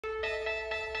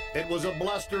It was a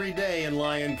blustery day in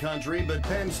Lion Country, but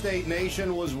Penn State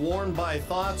Nation was warmed by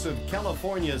thoughts of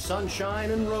California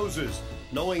sunshine and roses,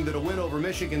 knowing that a win over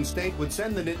Michigan State would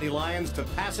send the Nittany Lions to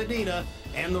Pasadena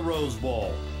and the Rose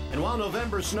Bowl. And while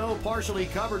November snow partially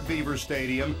covered Beaver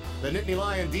Stadium, the Nittany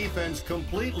Lion defense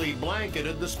completely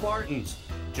blanketed the Spartans.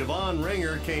 Javon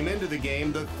Ringer came into the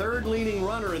game the third leading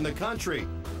runner in the country,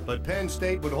 but Penn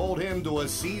State would hold him to a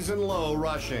season-low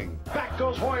rushing. Back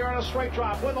goes Hoyer on a straight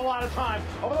drop with a lot of time.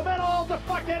 Over the middle,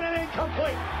 deflected and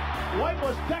incomplete. White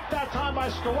was decked that time by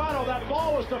Scarrato. That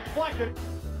ball was deflected.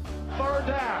 Third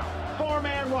down,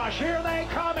 four-man rush. Here they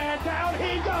come, and down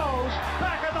he goes.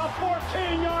 Back at the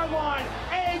 14-yard line.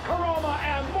 A. Caroma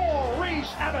and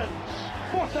Maurice Evans.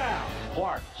 Fourth down.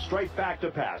 Clark straight back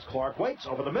to pass. Clark waits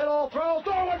over the middle, throws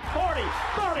Norwood 40,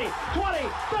 30, 20,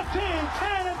 15,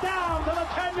 10, and down to the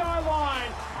 10-yard line.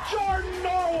 Jordan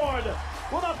Norwood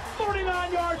with a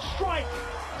 39-yard strike.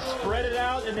 Spread it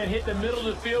out and then hit the middle of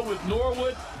the field with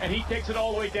Norwood, and he takes it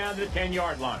all the way down to the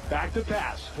 10-yard line. Back to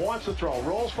pass, wants to throw,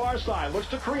 rolls far side, looks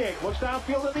to create, looks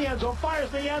downfield in the end zone, fires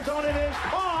the end zone, it is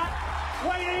caught.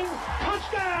 Waiting,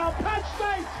 touchdown, Penn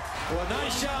State. Well,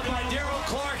 nice job by Daryl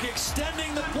Clark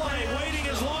extending the play, waiting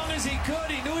as long as he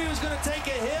could. He knew he was going to take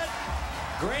a hit.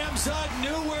 Graham Zug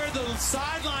knew where the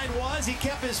sideline was. He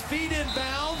kept his feet in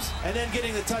bounds and then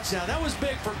getting the touchdown. That was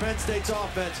big for Penn State's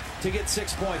offense to get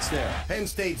 6 points there. Penn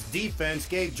State's defense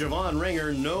gave Javon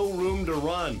Ringer no room to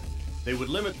run. They would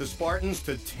limit the Spartans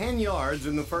to 10 yards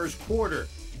in the first quarter.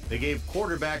 They gave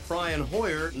quarterback Brian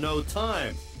Hoyer no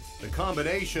time. The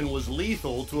combination was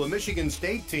lethal to a Michigan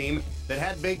State team that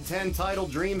had Big Ten title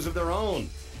dreams of their own.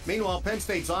 Meanwhile, Penn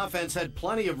State's offense had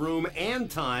plenty of room and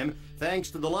time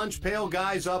thanks to the lunch pail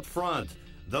guys up front,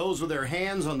 those with their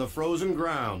hands on the frozen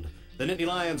ground. The Nittany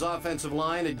Lions offensive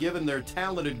line had given their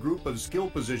talented group of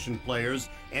skill position players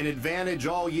an advantage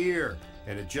all year,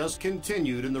 and it just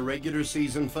continued in the regular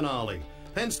season finale.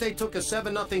 Penn State took a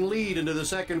 7-0 lead into the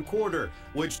second quarter,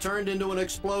 which turned into an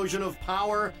explosion of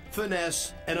power,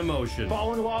 finesse, and emotion.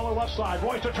 Following Lawler left side,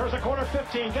 Royster turns the corner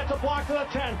 15, gets a block to the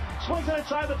 10, swings it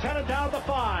inside the 10 and down to the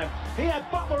 5. He had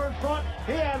Butler in front,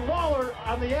 he had Lawler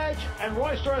on the edge, and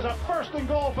Royster has a first and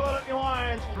goal for the Nittany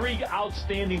Lions. Three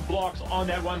outstanding blocks on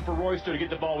that run for Royster to get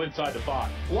the ball inside the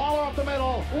 5. Lawler up the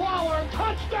middle, Lawler,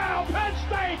 touchdown, Penn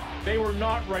State! They were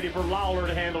not ready for Lawler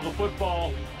to handle the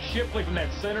football. Shipley from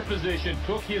that center position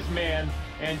took his man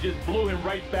and just blew him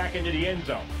right back into the end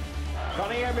zone.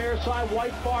 Cunningham near side,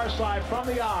 White far side from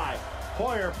the eye.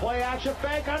 Hoyer, play action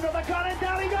fake under the gun, and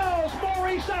down he goes,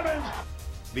 Maurice Evans.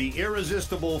 The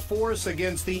irresistible force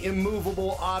against the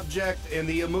immovable object, and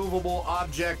the immovable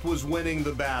object was winning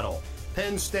the battle.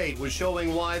 Penn State was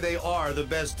showing why they are the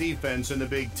best defense in the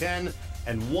Big Ten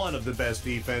and one of the best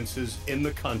defenses in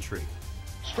the country.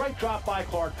 Straight drop by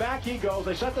Clark, back he goes,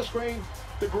 they set the screen.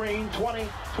 The Green, 20,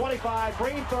 25,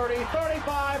 Green 30,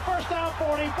 35, first down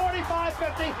 40, 45,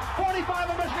 50, 45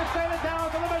 of Michigan State and down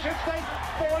to the Michigan State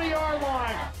 40-yard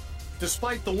line.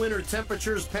 Despite the winter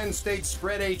temperatures, Penn State's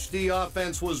spread HD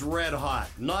offense was red hot.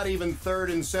 Not even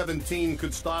 3rd and 17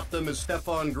 could stop them as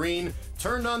Stephon Green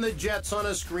turned on the Jets on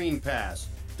a screen pass.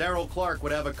 Daryl Clark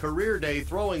would have a career day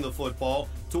throwing the football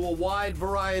to a wide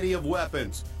variety of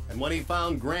weapons. And when he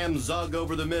found Graham Zug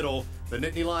over the middle, the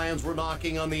Nittany Lions were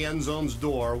knocking on the end zone's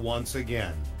door once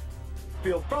again.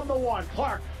 Field from the 1,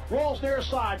 Clark rolls near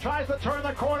side, tries to turn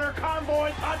the corner,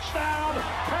 Convoy, touchdown,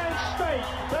 Penn State,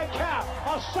 the cap,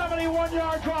 a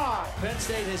 71-yard drive. Penn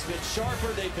State has been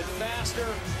sharper, they've been faster.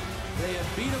 They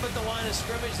have beat them at the line of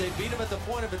scrimmage. They beat them at the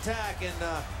point of attack, and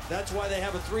that's why they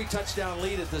have a 3-touchdown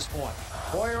lead at this point.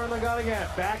 Hoyer in the gun again.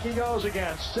 Back he goes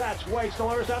again. Sets, waits,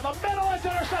 delivers down the middle. It's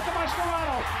intercepted by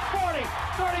Scarrato.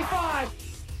 40, 35.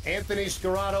 Anthony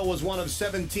Scarrato was one of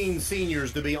 17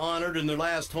 seniors to be honored in their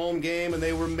last home game, and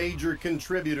they were major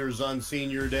contributors on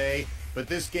Senior Day. But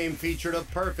this game featured a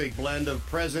perfect blend of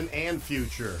present and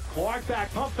future. Clark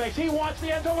back, pump fakes. He wants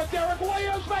the end zone with Derek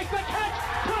Williams. Makes the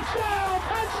catch. Touchdown,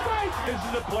 Penn State. This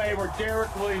is a play where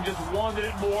Derek Williams just wanted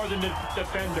it more than the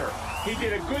defender. He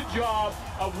did a good job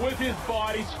of, with his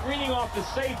body, screening off the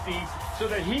safety so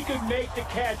that he could make the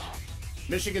catch.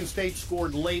 Michigan State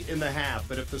scored late in the half,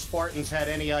 but if the Spartans had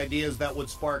any ideas that would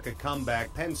spark a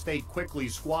comeback, Penn State quickly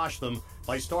squashed them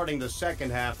by starting the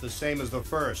second half the same as the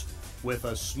first, with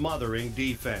a smothering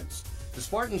defense. The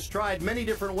Spartans tried many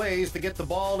different ways to get the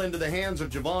ball into the hands of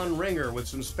Javon Ringer with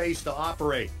some space to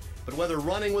operate. But whether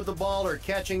running with the ball or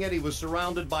catching it, he was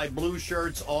surrounded by blue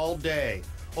shirts all day.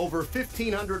 Over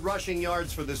 1,500 rushing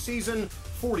yards for the season,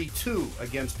 42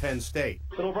 against Penn State.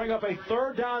 It'll bring up a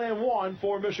 3rd down and 1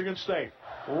 for Michigan State.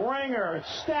 Ringer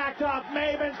stacked up.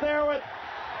 Maven's there with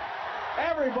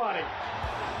Everybody.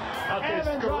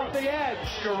 Evans off the edge.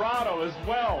 Scarrato as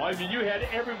well. I mean, you had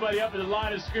everybody up at the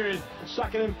line of scrimmage.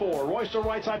 2nd and 4. Royster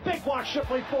right side. Big block.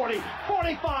 Shipley 40.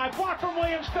 45. Block from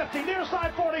Williams 50. Near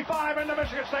side 45 into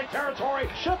Michigan State territory.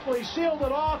 Shipley sealed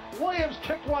it off. Williams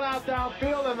kicked one out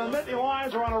downfield, and the Nittany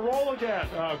Lions are on a roll again.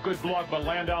 Good block by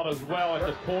Landau as well at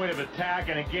the point of attack.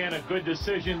 And again, a good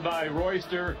decision by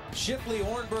Royster. Shipley,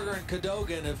 Hornberger, and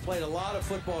Cadogan have played a lot of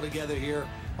football together here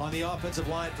on the offensive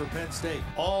line for Penn State.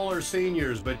 All are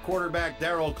seniors, but quarterback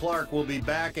Darrell Clark will be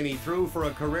back, and he threw for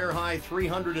a career-high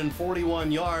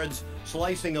 341 yards,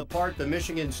 slicing apart the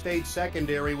Michigan State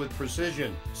secondary with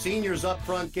precision. Seniors up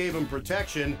front gave him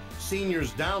protection.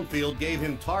 Seniors downfield gave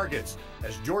him targets,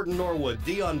 as Jordan Norwood,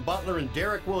 Dion Butler, and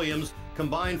Derek Williams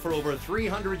combined for over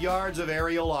 300 yards of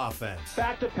aerial offense.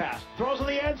 Back to pass. Throws in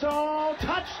the end zone.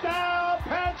 Touchdown,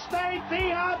 Penn State,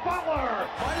 Dion Butler.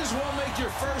 Might as well make your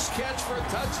first catch for a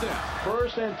touchdown.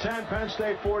 1st and 10, Penn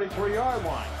State 43-yard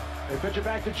line. They pitch it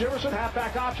back to Jiverson,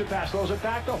 halfback option pass. Throws it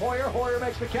back to Hoyer. Hoyer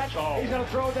makes the catch. He's going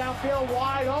to throw downfield,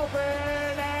 wide open,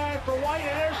 and for White,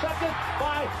 intercepted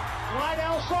by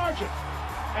Lydell Sargent.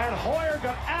 And Hoyer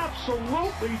got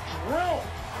absolutely drilled.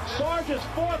 Sargent's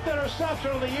 4th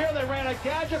interception of the year. They ran a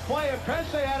gadget play, and Penn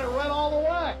State had it run all the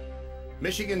way.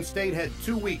 Michigan State had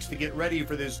 2 weeks to get ready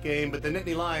for this game, but the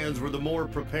Nittany Lions were the more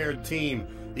prepared team.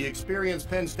 The experienced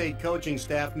Penn State coaching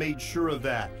staff made sure of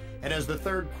that. And as the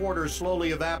 3rd quarter slowly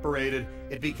evaporated,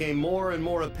 it became more and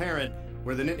more apparent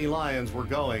where the Nittany Lions were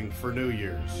going for New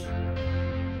Year's.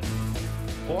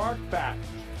 Clark back.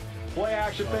 Play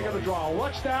action, think of the draw.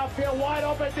 Looks downfield, wide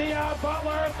open. Dion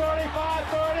Butler,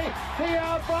 35-30.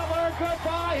 Dion Butler,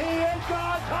 goodbye. He is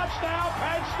gone. Touchdown,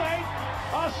 Penn State.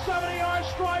 A 70-yard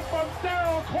strike from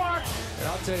Darrell Clark. And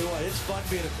I'll tell you what, it's fun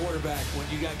being a quarterback when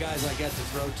you got guys like that to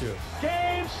throw to.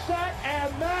 Game, set,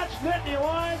 and match. Nittany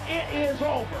Lions, it is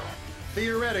over.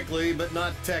 Theoretically, but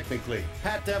not technically.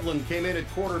 Pat Devlin came in at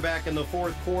quarterback in the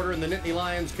 4th quarter, and the Nittany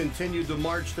Lions continued to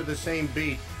march to the same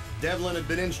beat. Devlin had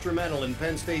been instrumental in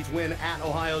Penn State's win at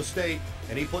Ohio State,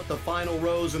 and he put the final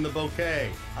rose in the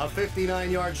bouquet. A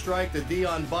 59-yard strike to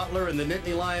Dion Butler, and the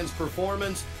Nittany Lions'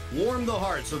 performance warmed the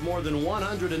hearts of more than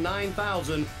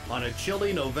 109,000 on a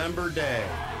chilly November day.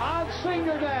 On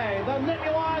Senior Day, the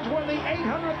Nittany Lions win the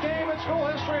 800th game in school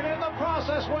history, and in the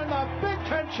process win the Big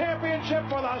Ten Championship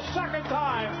for the 2nd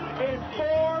time in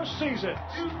 4 seasons.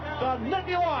 The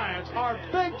Nittany Lions are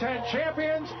Big Ten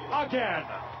champions again.